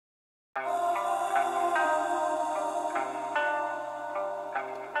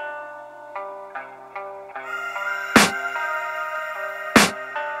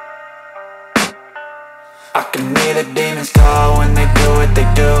the demons call when they do what they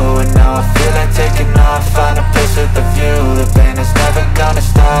do. And now I feel like taking off, find a place with a view. The pain is never gonna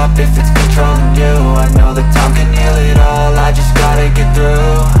stop if it's controlling you. I know that time can heal it all, I just gotta get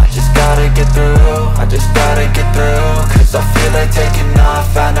through. I just gotta get through, I just gotta get through. Cause I feel like taking off,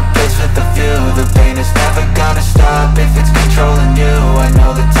 find a place with a view. The pain is never gonna stop if it's controlling you. I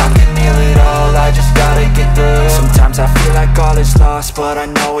know that time can heal it all, I just gotta get through. Sometimes I feel like all is lost, but I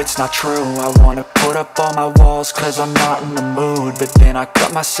know it's not true. I wanna put up all my walls cause I'm not in the mood, but then I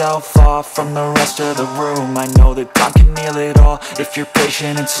cut myself off from the rest of the room. I know that time can heal it all if you're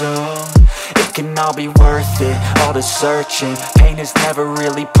patient and soon it can all be worth it, all the searching. Pain is never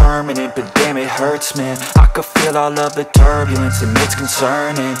really permanent, but damn it hurts, man. I could feel all of the turbulence and it's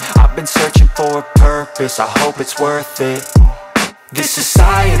concerning. I've been searching for a purpose, I hope it's worth it. This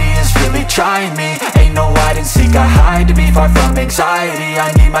society is really trying me. Ain't no hide and seek, I hide to be far from anxiety.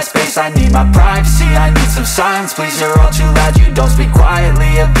 I need my space, I need my privacy. I need some silence, please, you're all too loud. You don't speak quietly,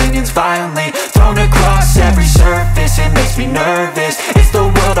 opinions violently thrown across every surface. It makes me nervous, is the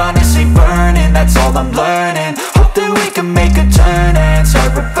world honestly burning? That's all I'm learning. Hope that we can make a turn and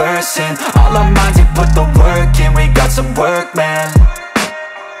start reversing all our minds and put the work in. We got some work, man.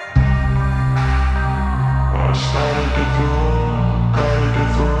 I started to do.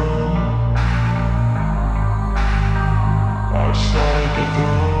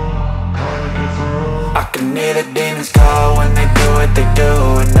 I can hear the demons call when they do what they do.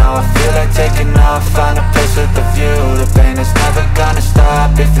 And now I feel like taking off, find a place with a view. The pain is never gonna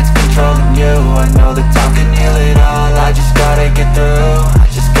stop if it's controlling you. I know that time can heal it all, I just gotta get through. I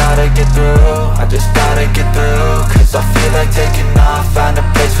just gotta get through, I just gotta get through. Cause I feel like taking off, find a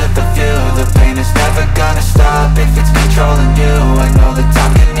place with a view. The pain is never gonna stop if it's controlling you. I know that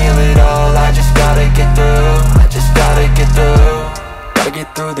time can heal it all, I just gotta get through. I just gotta get through. Gotta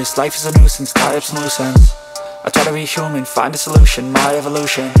get through this, life is a nuisance, tie up some loose ends. I try to be human, find a solution, my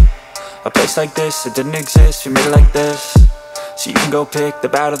evolution. A place like this, it didn't exist, we made it like this. So you can go pick the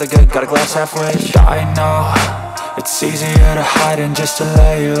bad or the good, got a glass halfway. I know, it's easier to hide than just to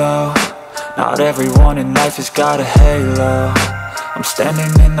lay low. Not everyone in life has got a halo. I'm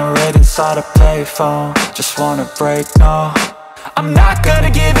standing in the red inside a payphone, just wanna break, no. I'm not gonna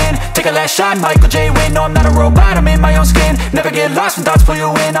give in, take a last shot, Michael J. Win. No, I'm not a robot, I'm in my own skin. Never get lost when thoughts pull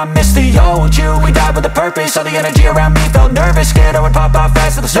you in. I miss the old you, we died with a purpose. All the energy around me felt nervous, scared I would pop out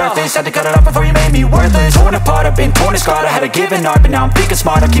fast to the surface. Had to cut it off before you made me worthless. Torn apart, I've been torn and scarred. I had a given art, but now I'm thinking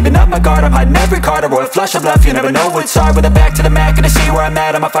smart. I'm keeping up my guard, I'm hiding every card. A royal flush of love, you never know what's hard. With a back to the mat, gonna see where I'm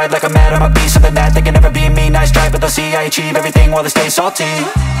at. I'ma fight like I'm mad, I'ma be something that they can never be me. Nice try, but they'll see I achieve everything while they stay salty.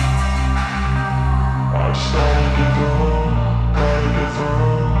 I started to go.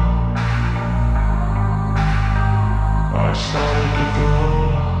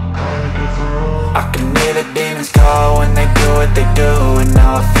 I can hear the demons call when they do what they do. And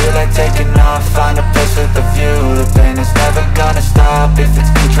now I feel like taking off, find a place with a view. The pain is never gonna stop if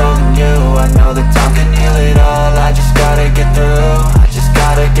it's controlling you. I know that time can heal it all, I just gotta get through. I just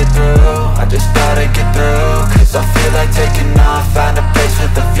gotta get through, I just gotta get through. Cause I feel like taking off, find a place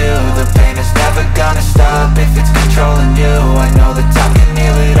with a view. The pain is never gonna stop if it's controlling you. I know that time can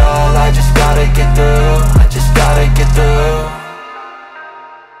heal it all, I just gotta get through. I just gotta get through.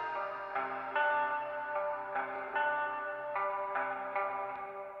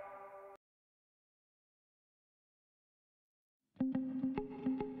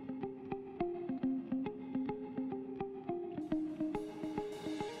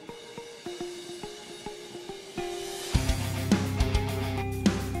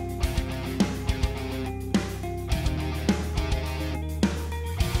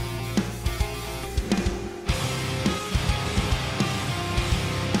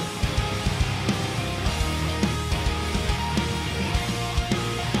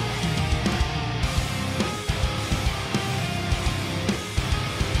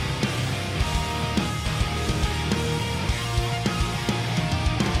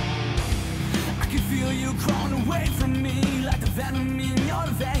 Crawling away from me like the venom in your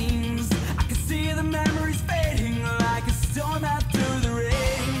veins.